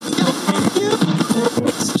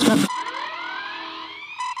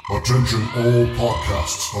Attention all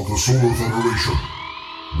podcasts of the Solar Federation.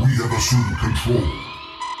 We have assumed control.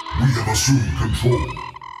 We have assumed control.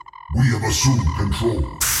 We have assumed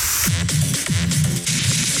control.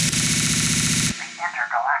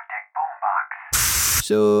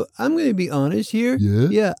 So, I'm going to be honest here. Yeah?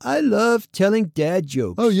 Yeah, I love telling dad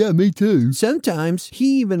jokes. Oh, yeah, me too. Sometimes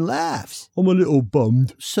he even laughs. I'm a little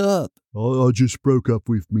bummed. Sup? I just broke up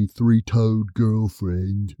with me three-toed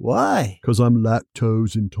girlfriend. Why? 'Cause I'm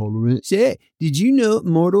lactose intolerant. Say, did you know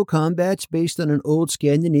Mortal Kombat's based on an old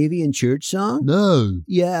Scandinavian church song? No.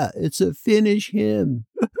 Yeah, it's a Finnish hymn.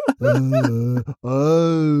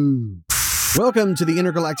 Oh. Welcome to the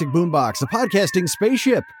Intergalactic Boombox, a podcasting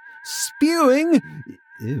spaceship spewing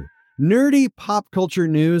nerdy pop culture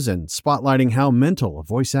news and spotlighting how mental a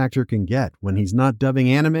voice actor can get when he's not dubbing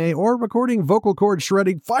anime or recording vocal cord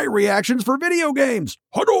shredding fight reactions for video games.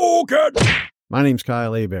 Hadouken! My name's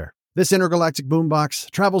Kyle Hebert. This Intergalactic Boombox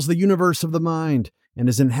travels the universe of the mind and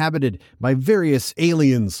is inhabited by various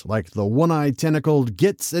aliens like the one-eyed tentacled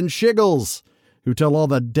Gits and Shiggles, who tell all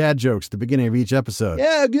the dad jokes at the beginning of each episode.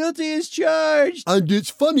 Yeah, guilty as charged. And it's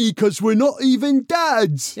funny 'cause we're not even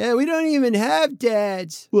dads. Yeah, we don't even have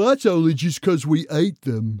dads. Well, that's only just 'cause we ate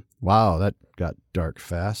them. Wow, that got dark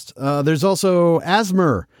fast. There's also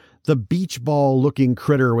Asmer, the beach ball-looking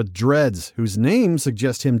critter with dreads, whose name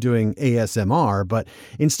suggests him doing ASMR, but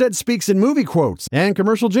instead speaks in movie quotes and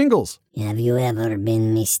commercial jingles. Have you ever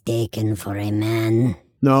been mistaken for a man?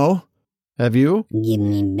 No. Have you? Give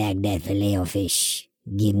me back that filet of fish.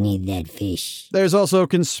 Give me that fish. There's also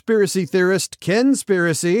conspiracy theorist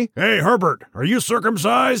Kenspiracy. Hey, Herbert, are you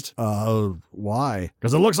circumcised? Why?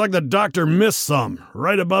 Because it looks like the doctor missed some,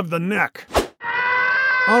 right above the neck.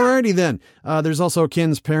 Alrighty then. There's also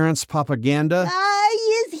Ken's parents' propaganda.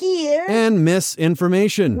 Is here. And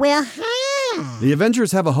misinformation. Well, hi. The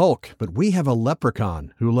Avengers have a Hulk, but we have a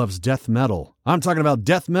leprechaun who loves death metal. I'm talking about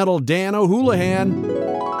death metal Dan O'Houlihan.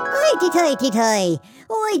 Hoity-toity-toy.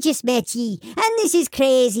 I just met ye, and this is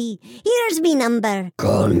crazy. Here's me number.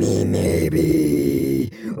 Call me maybe.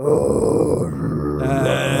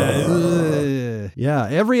 Yeah,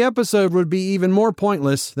 every episode would be even more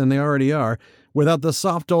pointless than they already are without the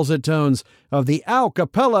soft dulcet tones of the a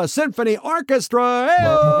cappella symphony orchestra.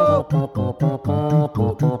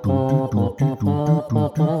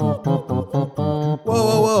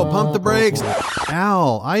 Whoa, pump the brakes.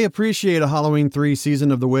 Al, I appreciate a Halloween 3 Season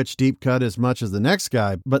of the Witch deep cut as much as the next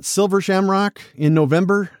guy, but Silver Shamrock in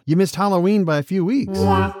November, you missed Halloween by a few weeks.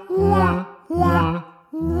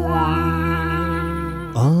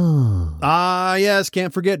 Yes,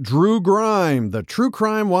 can't forget Drew Grime, the true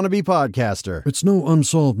crime wannabe podcaster. It's no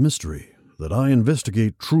unsolved mystery that I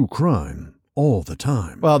investigate true crime all the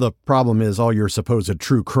time. Well, the problem is all your supposed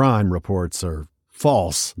true crime reports are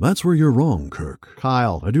false. That's where you're wrong, Kirk.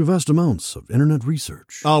 Kyle. I do vast amounts of internet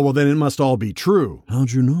research. Oh, well, then it must all be true.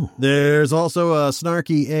 How'd you know? There's also a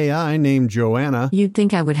snarky AI named Joanna. You'd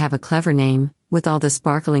think I would have a clever name, with all the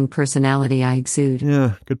sparkling personality I exude.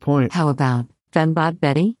 Yeah, good point. How about Fembot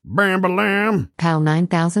Betty? Bam-ba-lam. Pal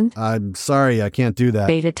 9000? I'm sorry, I can't do that.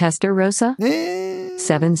 Beta Tester Rosa?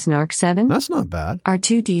 7 Snark 7? That's not bad.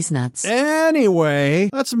 R2D's nuts. Anyway,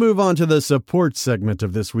 let's move on to the support segment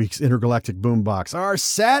of this week's Intergalactic Boombox. Our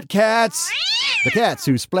Sat Cats. The cats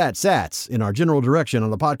who splat sats in our general direction on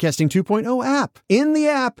the Podcasting 2.0 app. In the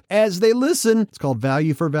app, as they listen, it's called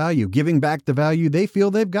Value for Value, giving back the value they feel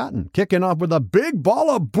they've gotten. Kicking off with a big ball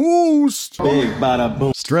of boost. Big bada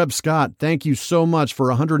boom. Streb Scott, thank you so much for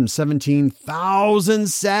 117,000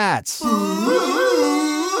 sats.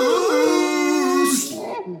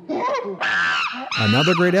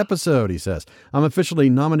 Another great episode, he says. I'm officially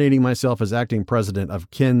nominating myself as acting president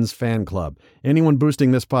of Ken's fan club. Anyone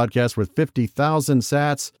boosting this podcast with 50,000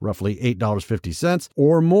 sats, roughly $8.50,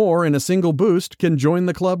 or more in a single boost can join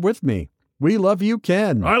the club with me. We love you,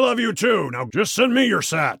 Ken. I love you too. Now just send me your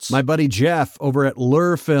sats. My buddy Jeff over at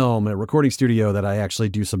Lure Film, a recording studio that I actually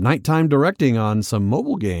do some nighttime directing on some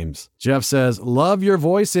mobile games. Jeff says, love your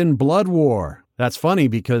voice in Blood War. That's funny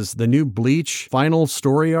because the new Bleach final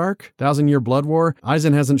story arc, 1,000-Year Blood War,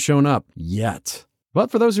 Aizen hasn't shown up yet. But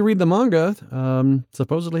for those who read the manga,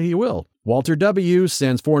 supposedly he will. Walter W.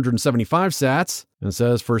 sends 475 sats and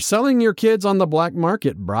says, for selling your kids on the black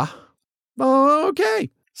market, brah. Okay.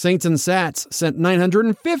 Saints and Sats sent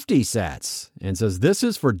 950 sats and says, this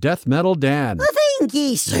is for Death Metal Dad. Thank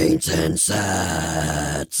ye, Saints and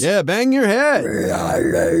Sats. Yeah, bang your head.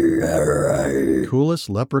 Coolest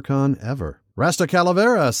leprechaun ever. Rasta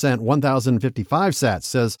Calavera sent 1,055 sats,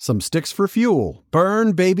 says, some sticks for fuel.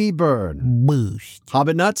 Burn, baby, burn. Boost.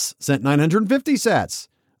 Hobbit Nuts sent 950 sats.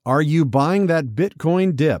 Are you buying that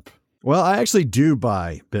Bitcoin dip? Well, I actually do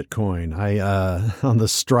buy Bitcoin. On the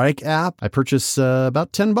Strike app, I purchase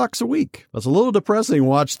about $10 a week. That's a little depressing.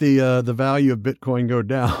 Watch the value of Bitcoin go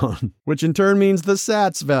down, which in turn means the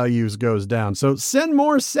Sats values goes down. So send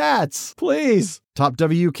more Sats, please. Top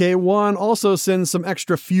WK1 also sends some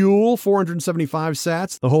extra fuel, 475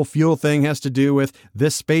 sats. The whole fuel thing has to do with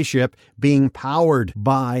this spaceship being powered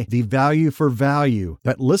by the value for value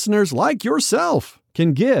that listeners like yourself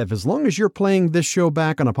can give as long as you're playing this show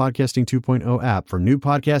back on a Podcasting 2.0 app from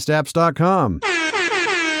newpodcastapps.com.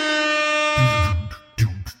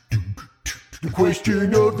 The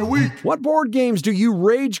question of the week. What board games do you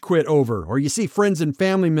rage quit over, or you see friends and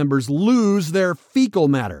family members lose their fecal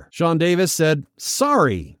matter? Sean Davis said,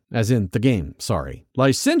 sorry, as in the game, sorry.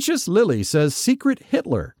 Licentious Lily says Secret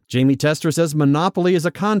Hitler. Jamie Tester says Monopoly is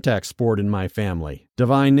a contact sport in my family.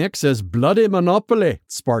 Divine Nick says Bloody Monopoly.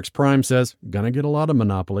 Sparks Prime says, gonna get a lot of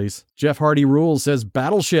Monopolies. Jeff Hardy Rules says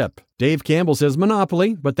Battleship. Dave Campbell says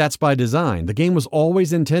Monopoly, but that's by design. The game was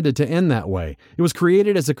always intended to end that way. It was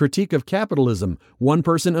created as a critique of capitalism. One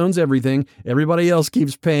person owns everything. Everybody else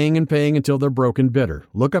keeps paying and paying until they're broke and bitter.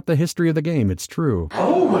 Look up the history of the game. It's true.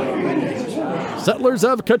 Oh my goodness. Settlers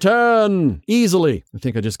of Catan. Easily. I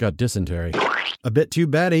think I just got dysentery. A Bit Too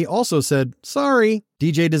Batty also said, sorry.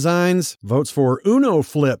 DJ Designs votes for Uno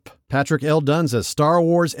Flip. Patrick L. Dunn says Star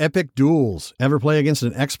Wars Epic Duels. Ever play against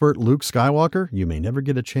an expert Luke Skywalker? You may never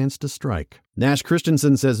get a chance to strike. Nash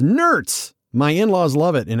Christensen says Nerds. My in-laws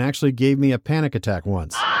love it and actually gave me a panic attack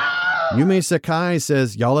once. Yume Sakai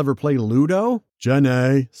says, y'all ever play Ludo?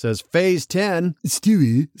 Jenny says Phase 10.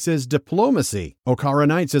 Stewie says Diplomacy. Okara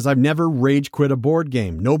Knight says, I've never rage quit a board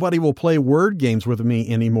game. Nobody will play word games with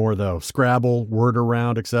me anymore, though. Scrabble, Word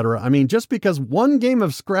Around, etc. I mean, just because one game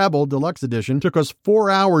of Scrabble Deluxe Edition took us 4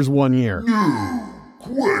 hours one year.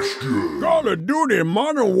 Question. Call of Duty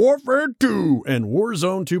Modern Warfare 2 and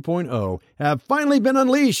Warzone 2.0 have finally been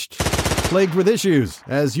unleashed. Plagued with issues,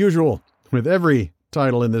 as usual, with every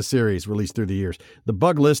title in this series released through the years. The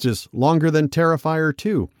bug list is longer than Terrifier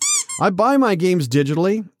 2. I buy my games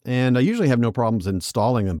digitally, and I usually have no problems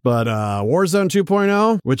installing them. But Warzone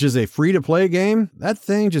 2.0, which is a free-to-play game, that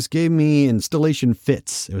thing just gave me installation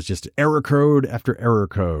fits. It was just error code after error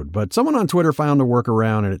code. But someone on Twitter found a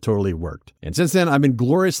workaround, and it totally worked. And since then, I've been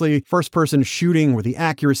gloriously first-person shooting with the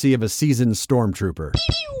accuracy of a seasoned stormtrooper.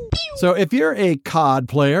 So if you're a COD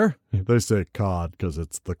player, they say COD because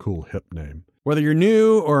it's the cool hip name. Whether you're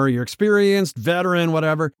new or you're experienced, veteran,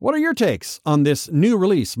 whatever, what are your takes on this new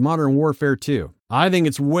release, Modern Warfare 2? I think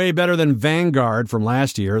it's way better than Vanguard from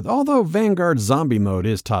last year, although Vanguard's zombie mode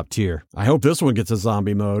is top tier. I hope this one gets a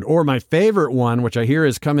zombie mode, or my favorite one, which I hear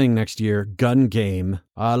is coming next year, Gun Game.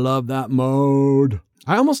 I love that mode.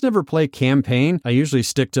 I almost never play campaign. I usually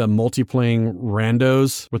stick to multiplaying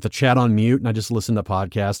randos with the chat on mute and I just listen to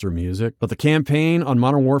podcasts or music. But the campaign on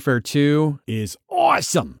Modern Warfare 2 is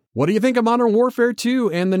awesome. What do you think of Modern Warfare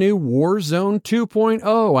 2 and the new Warzone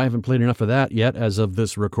 2.0? I haven't played enough of that yet as of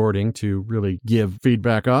this recording to really give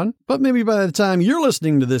feedback on. But maybe by the time you're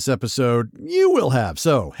listening to this episode, you will have.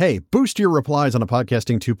 So, hey, boost your replies on a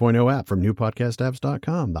Podcasting 2.0 app from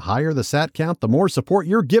newpodcastapps.com. The higher the sat count, the more support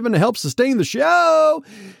you're given to help sustain the show.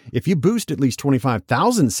 If you boost at least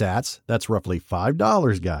 25,000 sats, that's roughly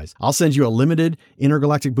 $5, guys. I'll send you a limited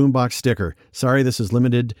Intergalactic Boombox sticker. Sorry, this is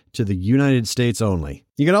limited to the United States only.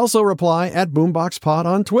 You can also reply at BoomboxPod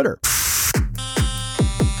on Twitter.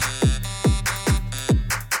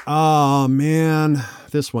 Oh, man,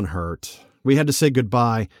 this one hurt. We had to say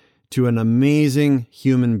goodbye to an amazing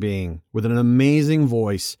human being with an amazing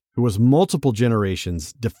voice who was multiple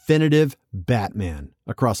generations' definitive Batman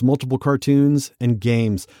across multiple cartoons and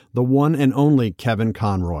games, the one and only Kevin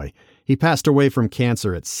Conroy. He passed away from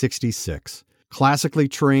cancer at 66. Classically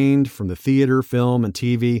trained from the theater, film, and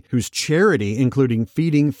TV, whose charity including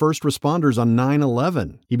feeding first responders on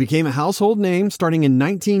 9/11. He became a household name starting in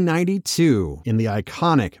 1992 in the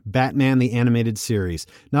iconic Batman the Animated Series.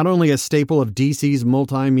 Not only a staple of DC's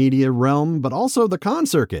multimedia realm, but also the con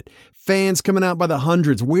circuit. Fans coming out by the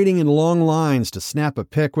hundreds, waiting in long lines to snap a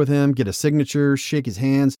pic with him, get a signature, shake his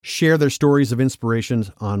hands, share their stories of inspiration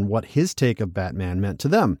on what his take of Batman meant to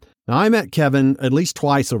them. Now, I met Kevin at least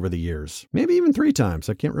twice over the years, maybe even 3 times.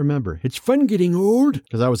 I can't remember. It's fun getting old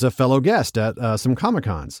because I was a fellow guest at some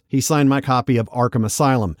Comic-Cons. He signed my copy of Arkham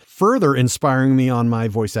Asylum, further inspiring me on my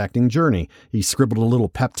voice acting journey. He scribbled a little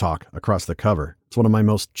pep talk across the cover. It's one of my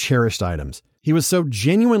most cherished items. He was so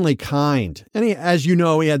genuinely kind. And as you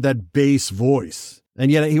know, he had that bass voice. And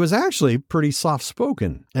yet he was actually pretty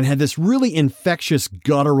soft-spoken and had this really infectious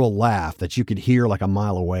guttural laugh that you could hear like a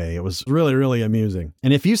mile away. It was really, really amusing.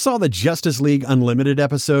 And if you saw the Justice League Unlimited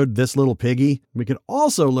episode, This Little Piggy, we could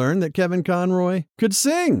also learn that Kevin Conroy could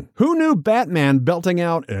sing. Who knew Batman belting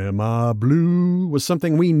out "Am I Blue" was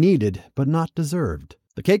something we needed but not deserved?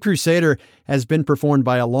 The Caped Crusader has been performed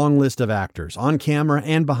by a long list of actors, on camera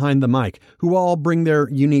and behind the mic, who all bring their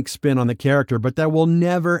unique spin on the character, but there will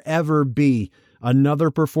never, ever be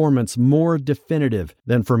another performance more definitive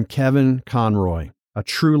than from Kevin Conroy, a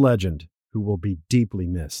true legend who will be deeply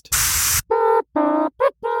missed.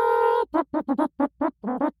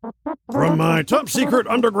 From my top-secret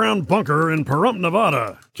underground bunker in Pahrump,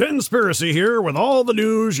 Nevada, Conspiracy here with all the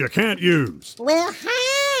news you can't use. Well,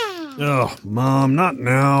 hi. Oh, Mom, not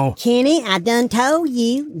now. Kenny, I done told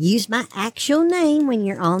you, use my actual name when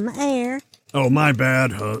you're on the air. Oh, my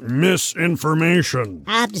bad. Misinformation.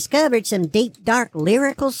 I've discovered some deep, dark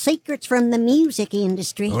lyrical secrets from the music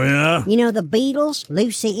industry. Oh, yeah? You know the Beatles,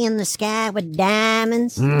 Lucy in the Sky with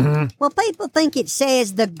Diamonds? Mm-hmm. Well, people think it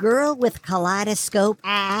says the girl with kaleidoscope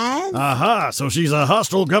eyes. Aha, so she's a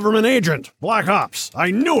hostile government agent. Black Ops.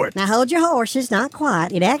 I knew it. Now hold your horses, not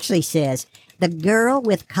quite. It actually says the girl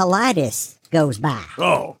with colitis goes by.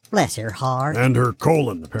 Oh. Bless her heart. And her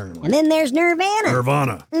colon, apparently. And then there's Nirvana.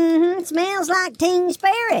 Nirvana. Smells like Teen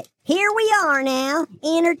Spirit. Here we are now,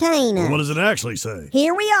 entertain us. What does it actually say?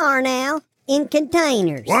 Here we are now, in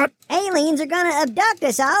containers. What? Aliens are gonna abduct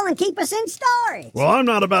us all and keep us in storage. Well, I'm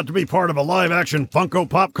not about to be part of a live-action Funko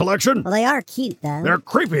Pop collection. Well, they are cute, though. They're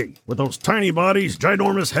creepy, with those tiny bodies,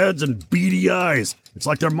 ginormous heads, and beady eyes. It's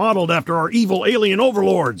like they're modeled after our evil alien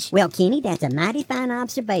overlords. Well, Kenny, that's a mighty fine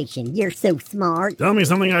observation. You're so smart. Tell me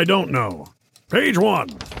something I don't know. Page 1.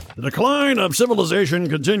 The decline of civilization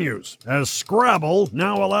continues, as Scrabble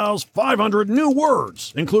now allows 500 new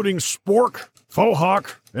words, including spork, faux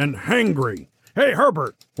hawk, and hangry. Hey,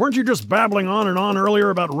 Herbert, weren't you just babbling on and on earlier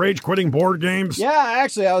about rage-quitting board games? Yeah,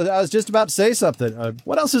 actually, I was just about to say something.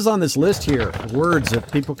 What else is on this list here? Words that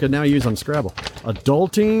people can now use on Scrabble.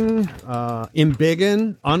 Adulting,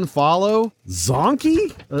 embiggen, unfollow,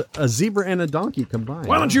 zonky? A zebra and a donkey combined.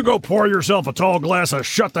 Why don't you go pour yourself a tall glass of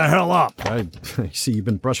shut the hell up? I see you've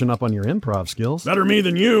been brushing up on your improv skills. Better me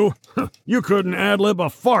than you. You couldn't ad-lib a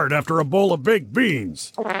fart after a bowl of baked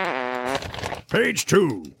beans. Page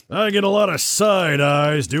 2. I get a lot of side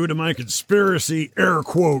eyes due to my conspiracy air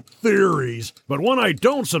quote theories, but one I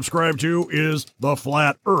don't subscribe to is the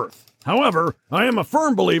flat earth. However, I am a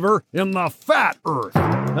firm believer in the fat earth.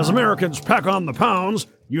 As Americans pack on the pounds,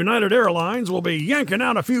 United Airlines will be yanking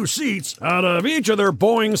out a few seats out of each of their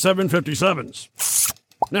Boeing 757s.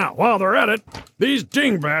 Now, while they're at it, these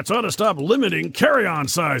dingbats ought to stop limiting carry-on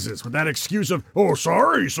sizes with that excuse of, "Oh,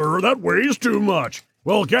 sorry, sir, that weighs too much."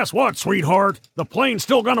 Well, guess what, sweetheart? The plane's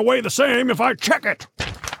still gonna weigh the same if I check it.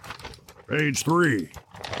 Page 3.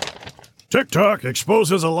 TikTok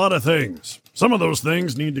exposes a lot of things. Some of those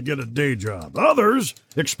things need to get a day job. Others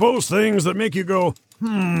expose things that make you go,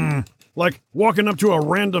 like walking up to a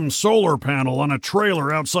random solar panel on a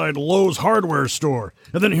trailer outside Lowe's hardware store,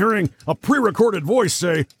 and then hearing a pre-recorded voice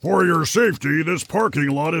say, "For your safety, this parking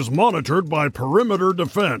lot is monitored by perimeter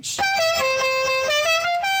defense."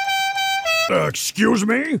 Excuse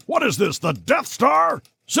me? What is this, the Death Star?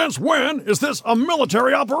 Since when is this a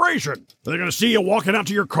military operation? Are they going to see you walking out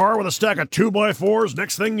to your car with a stack of 2x4s?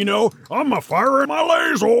 Next thing you know, I'm a-firing my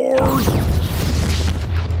lasers!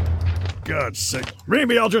 God's sake.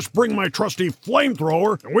 Maybe I'll just bring my trusty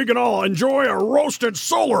flamethrower and we can all enjoy a roasted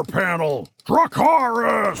solar panel.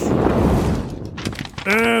 Dracarys!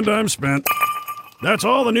 And I'm spent. That's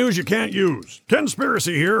all the news you can't use.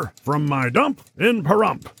 Conspiracy here from my dump in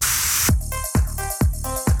Pahrump.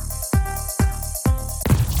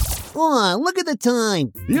 Aw, look at the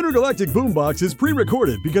time. The Intergalactic Boombox is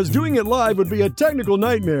pre-recorded because doing it live would be a technical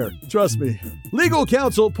nightmare. Trust me. Legal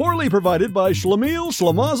counsel poorly provided by Schlemiel,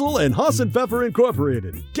 Schlemazel, and Hassan Pfeffer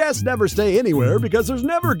Incorporated. Guests never stay anywhere because there's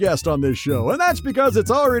never guest on this show, and that's because it's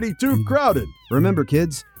already too crowded. Remember,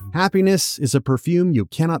 kids, happiness is a perfume you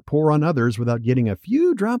cannot pour on others without getting a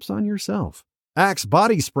few drops on yourself. Axe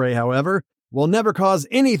body spray, however, will never cause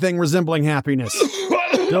anything resembling happiness.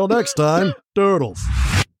 Till next time, Turtles.